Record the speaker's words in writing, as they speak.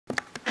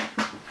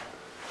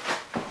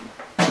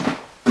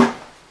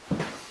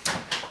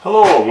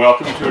Hello and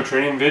welcome to a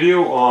training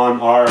video on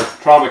our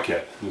trauma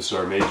kit. This is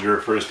our major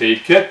first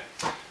aid kit,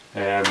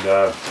 and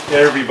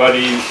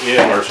everybody in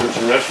our search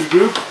and rescue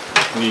group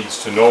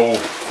needs to know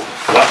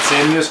what's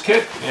in this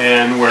kit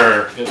and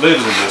where it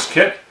lives in this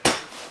kit.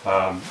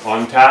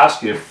 On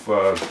task, if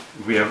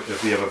we have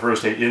a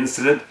first aid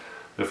incident,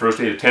 the first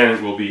aid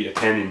attendant will be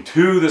attending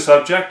to the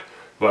subject,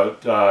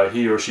 but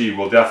he or she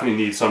will definitely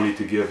need somebody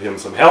to give him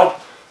some help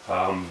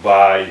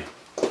by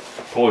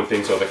pulling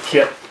things out of the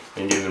kit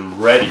and getting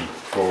them ready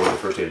for the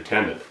first aid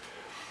attendant.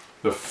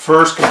 The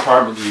first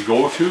compartment that you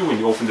go to when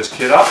you open this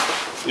kit up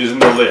is in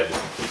the lid.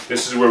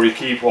 This is where we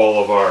keep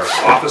all of our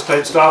office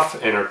type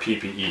stuff and our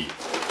PPE.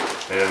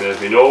 And as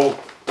we know,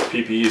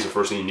 PPE is the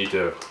first thing you need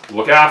to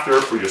look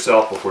after for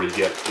yourself before you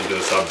get into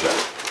the subject.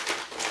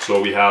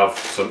 So we have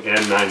some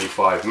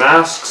N95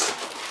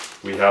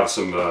 masks, we have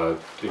some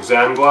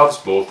exam gloves,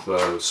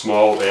 both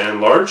small and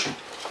large,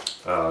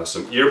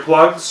 some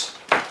earplugs,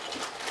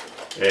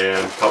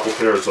 and a couple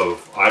pairs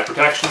of eye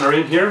protection are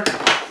in here.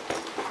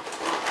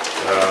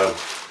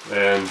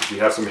 And we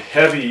have some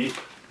heavy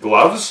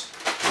gloves,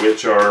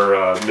 which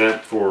are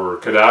meant for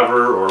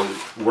cadaver or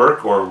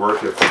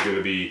work if you're going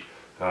to be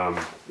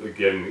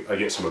getting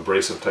against some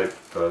abrasive type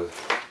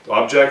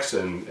objects,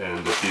 and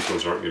if these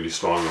ones aren't going to be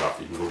strong enough,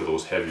 you can go to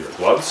those heavier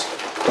gloves.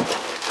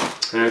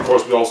 And of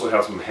course we also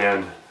have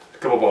a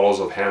couple bottles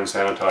of hand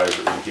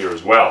sanitizer in here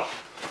as well.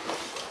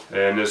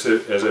 And as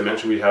I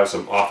mentioned, we have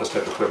some office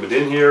type equipment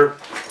in here.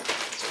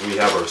 We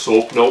have our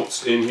soap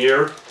notes in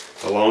here,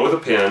 along with a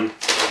pen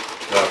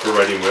for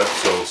writing with.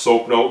 So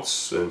soap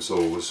notes, and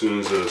so as soon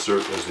as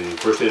the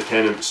first aid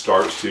attendant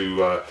starts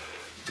to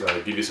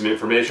give you some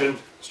information,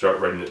 start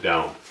writing it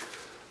down.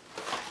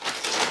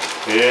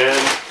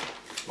 And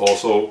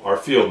also our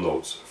field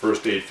notes,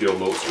 first aid field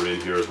notes are in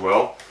here as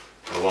well,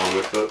 along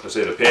with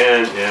the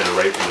pen and a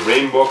write in the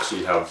rain book, so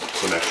you have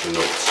some extra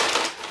notes.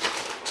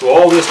 So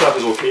all this stuff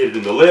is located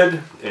in the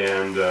lid,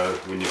 and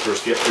when you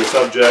first get to your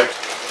subject,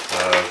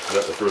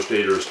 let the first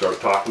aider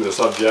start talking to the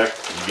subject.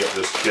 You get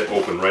this kit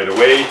open right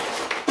away.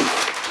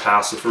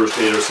 Pass the first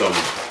aider some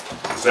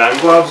exam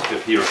gloves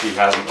if he or she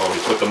hasn't already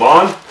put them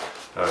on.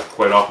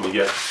 Quite often we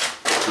get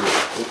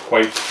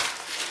quite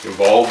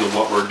involved in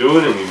what we're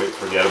doing, and we might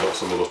forget about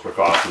some of those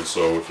precautions.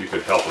 So if you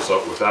could help us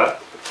out with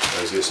that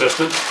as the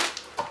assistant.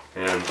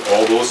 And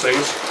all those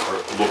things are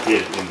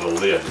located in the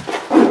lid.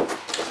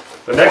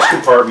 The next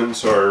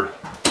compartments are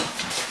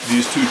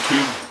these two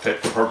tube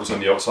type compartments on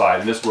the outside,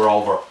 and this is where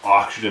all of our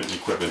oxygen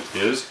equipment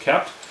is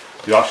kept.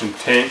 The oxygen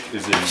tank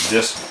is in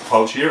this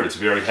pouch here. It's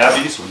very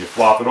heavy, so when you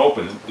flop it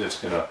open,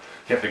 it's going to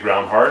hit the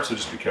ground hard, so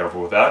just be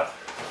careful with that.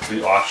 So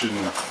the oxygen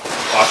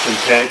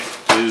tank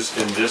is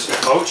in this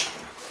pouch.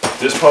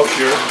 This pouch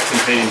here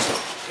contains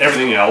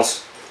everything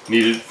else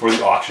needed for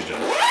the oxygen.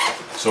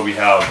 So we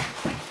have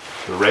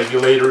the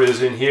regulator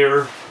is in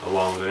here,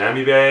 along with an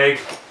ambi bag,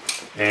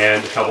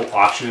 and a couple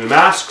oxygen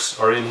masks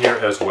are in here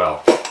as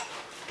well.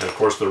 And of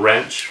course the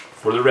wrench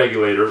for the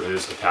regulator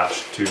is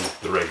attached to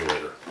the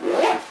regulator.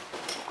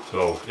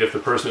 So if the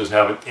person is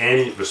having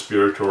any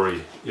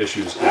respiratory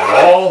issues at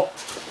all,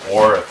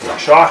 or if they're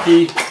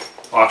shocky,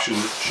 oxygen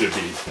should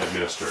be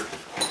administered.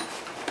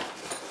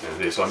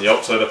 And it's on the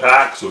outside of the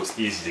pack, so it's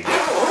easy to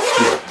get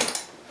to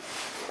it.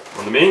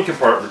 On the main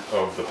compartment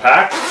of the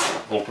pack,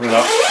 open it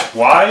up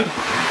wide.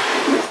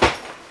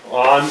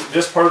 On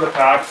this part of the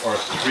pack are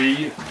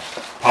 3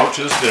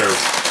 pouches that are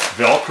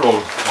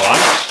velcroed on,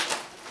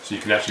 so you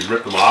can actually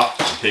rip them off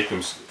and take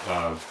them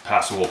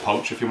past the whole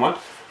pouch if you want.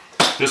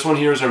 This one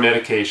here is our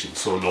medication,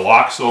 so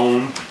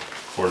naloxone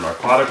for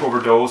narcotic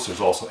overdose. There's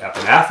also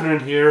epinephrine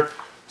in here,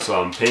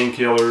 some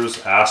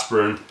painkillers,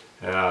 aspirin,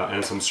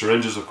 and some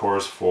syringes, of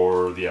course,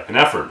 for the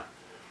epinephrine.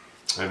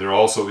 And there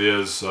also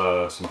is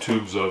some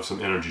tubes of some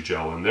energy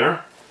gel in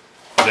there.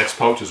 The next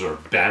pouch is our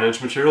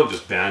bandage material,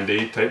 just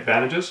band-aid type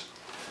bandages.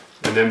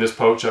 And then this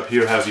pouch up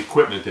here has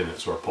equipment in it,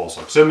 so our pulse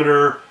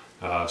oximeter,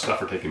 stuff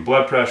for taking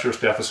blood pressure,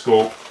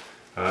 stethoscope,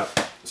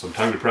 some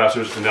tongue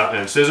depressors,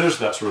 and scissors.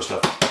 That sort of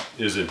stuff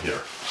is in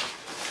here.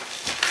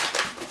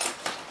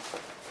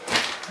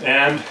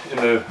 And in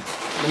the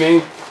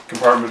main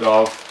compartment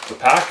of the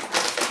pack,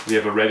 we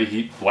have a ready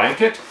heat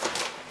blanket.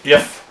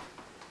 If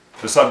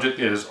the subject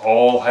is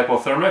all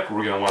hypothermic,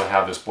 we're going to want to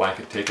have this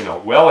blanket taken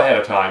out well ahead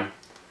of time,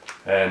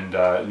 and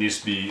it needs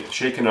to be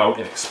shaken out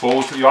and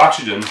exposed to the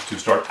oxygen to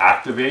start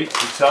activate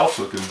itself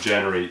so it can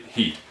generate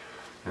heat.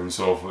 And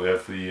so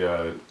if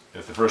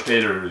the first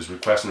aider is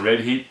requesting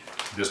ready heat,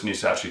 this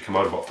needs to actually come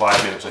out about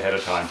 5 minutes ahead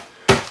of time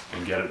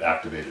and get it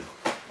activated.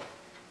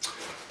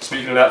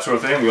 Speaking of that sort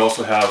of thing, we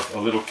also have a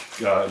little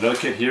another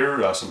kit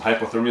here, some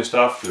hypothermia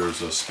stuff.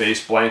 There's a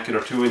space blanket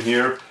or 2 in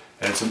here,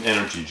 and some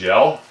energy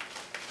gel.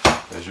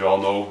 As you all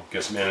know,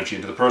 get some energy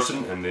into the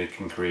person and they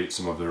can create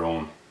some of their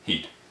own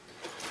heat.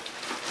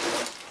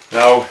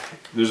 Now,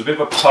 there's a bit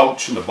of a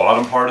pouch in the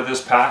bottom part of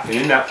this pack, and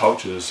in that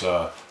pouch is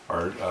our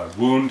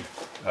wound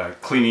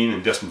cleaning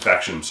and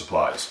disinfection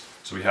supplies.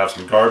 So we have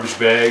some garbage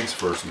bags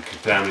for some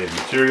contaminated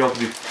material to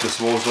be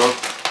disposed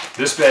of.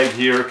 This bag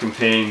here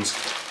contains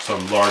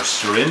some large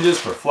syringes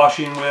for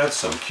flushing with,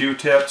 some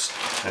Q-tips,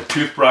 and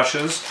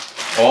toothbrushes.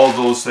 All of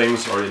those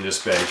things are in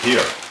this bag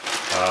here.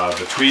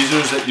 The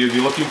tweezers that you'd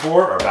be looking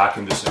for are back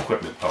in this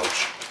equipment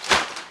pouch.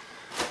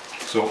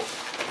 So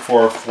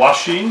for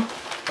flushing,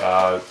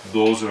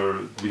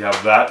 we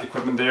have that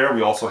equipment there.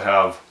 We also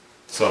have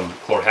some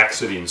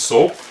chlorhexidine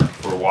soap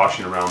for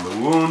washing around the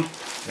wound,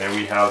 and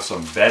we have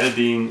some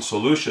betadine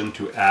solution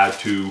to add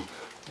to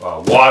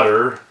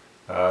water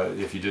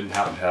if you didn't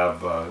happen to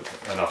have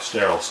enough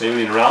sterile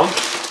saline around.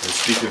 And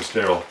speaking of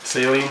sterile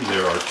saline,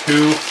 there are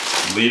 2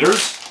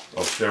 liters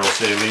of sterile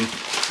saline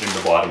in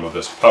the bottom of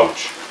this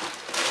pouch.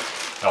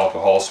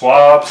 Alcohol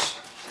swabs,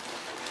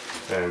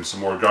 and some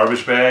more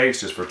garbage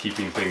bags just for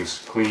keeping things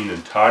clean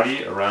and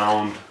tidy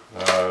around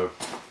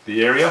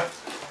the area,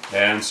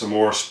 and some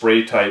more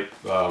spray type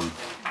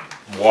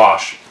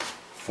wash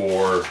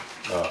for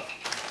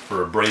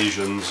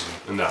abrasions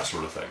and that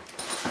sort of thing.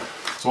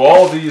 So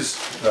all of these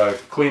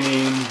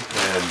cleaning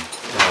and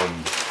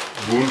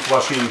wound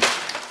flushing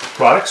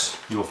products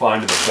you'll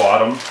find in the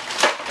bottom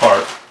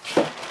part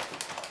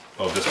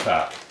of this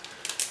pack.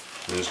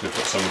 I'm just going to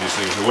put some of these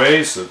things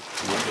away so we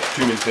won't get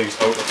too many things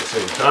out at the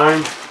same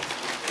time.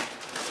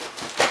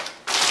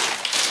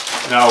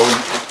 Now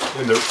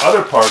in the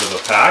other part of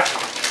the pack,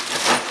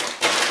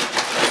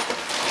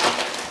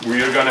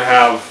 we are going to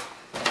have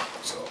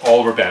all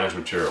of our bandage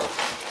material.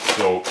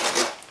 So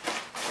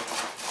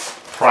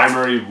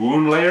primary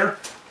wound layer,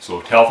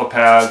 so Telfa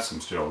pads, some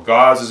sterile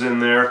gauze is in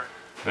there,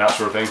 that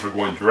sort of thing for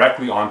going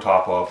directly on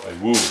top of a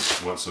wound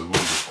once the wound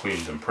is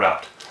cleaned and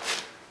prepped.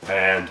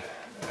 And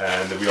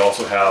then we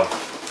also have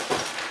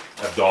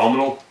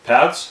abdominal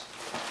pads,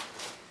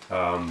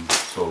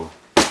 so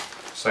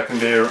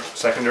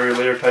secondary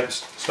layer type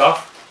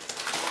stuff,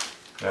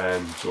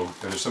 and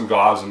there's some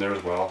gauze in there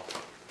as well.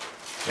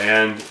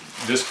 And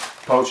this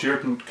pouch here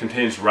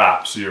contains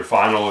wraps, so your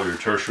final or your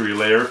tertiary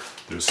layer.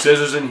 There's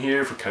scissors in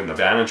here for cutting the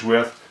bandage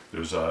with.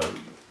 There's a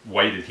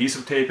white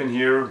adhesive tape in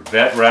here,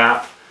 vet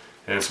wrap,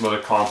 and some other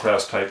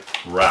compress type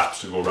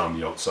wraps to go around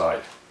the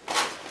outside.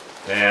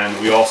 And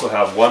we also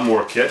have one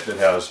more kit that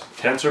has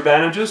tensor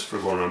bandages for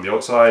going around the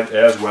outside,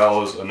 as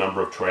well as a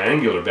number of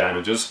triangular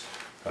bandages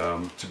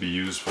to be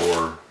used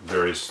for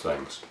various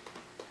things.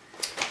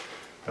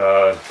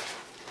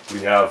 We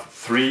have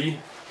 3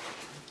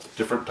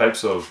 different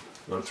types of,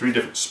 3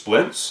 different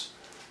splints,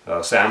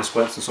 sand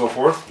splints and so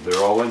forth.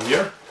 They're all in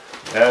here,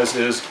 as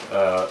is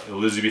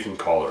Elizabethan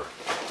collar.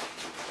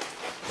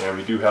 And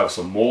we do have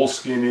some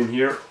moleskin in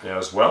here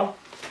as well.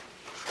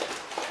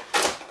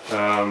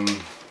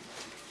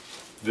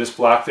 This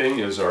black thing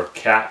is our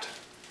CAT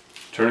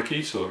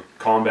tourniquet, so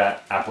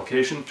combat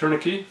application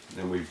tourniquet,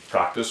 and we've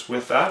practiced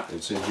with that.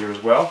 It's in here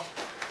as well.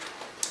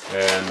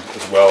 And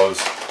as well as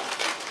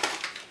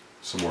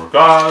some more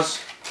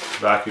gauze,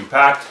 vacuum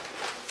packed,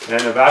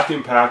 and a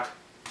vacuum packed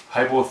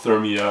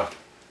hypothermia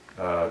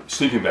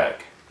sleeping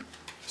bag.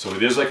 So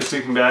it is like a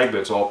sleeping bag,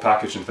 but it's all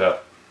packaged in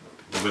that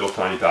little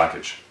tiny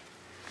package.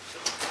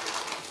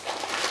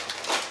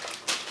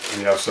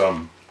 We have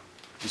some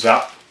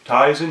zap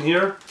ties in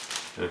here.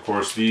 And of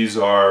course these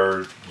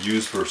are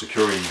used for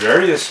securing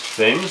various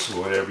things,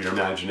 whatever your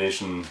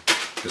imagination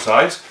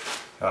decides.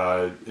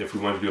 If we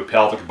want to do a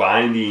pelvic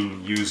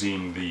binding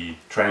using the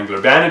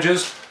triangular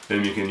bandages,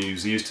 then we can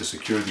use these to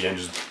secure the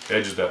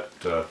edges of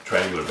that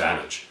triangular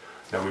bandage.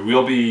 Now we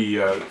will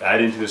be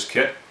adding to this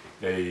kit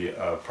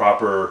a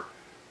proper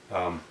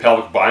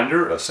pelvic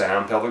binder, a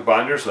SAM pelvic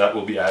binder, so that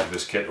will be added to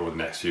this kit over the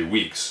next few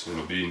weeks, and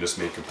it will be in this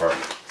main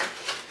compartment.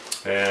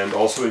 And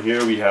also in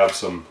here we have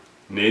some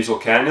nasal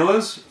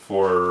cannulas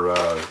for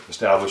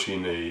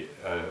establishing an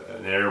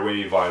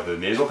airway via the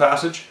nasal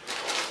passage,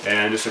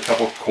 and just a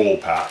couple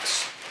cold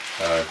packs.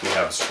 If we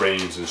have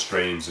sprains and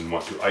strains and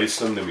want to ice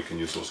them, then we can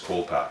use those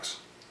cold packs.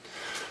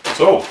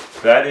 So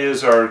that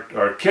is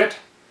our kit,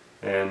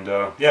 and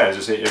yeah, as I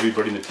say,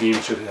 everybody in the team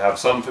should have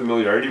some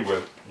familiarity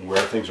with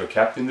where things are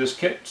kept in this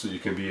kit, so you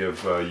can be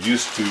of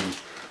use to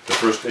the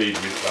first aid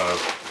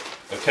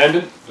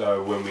attendant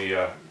when we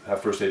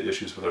have first aid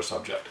issues with our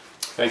subject.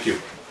 Thank you.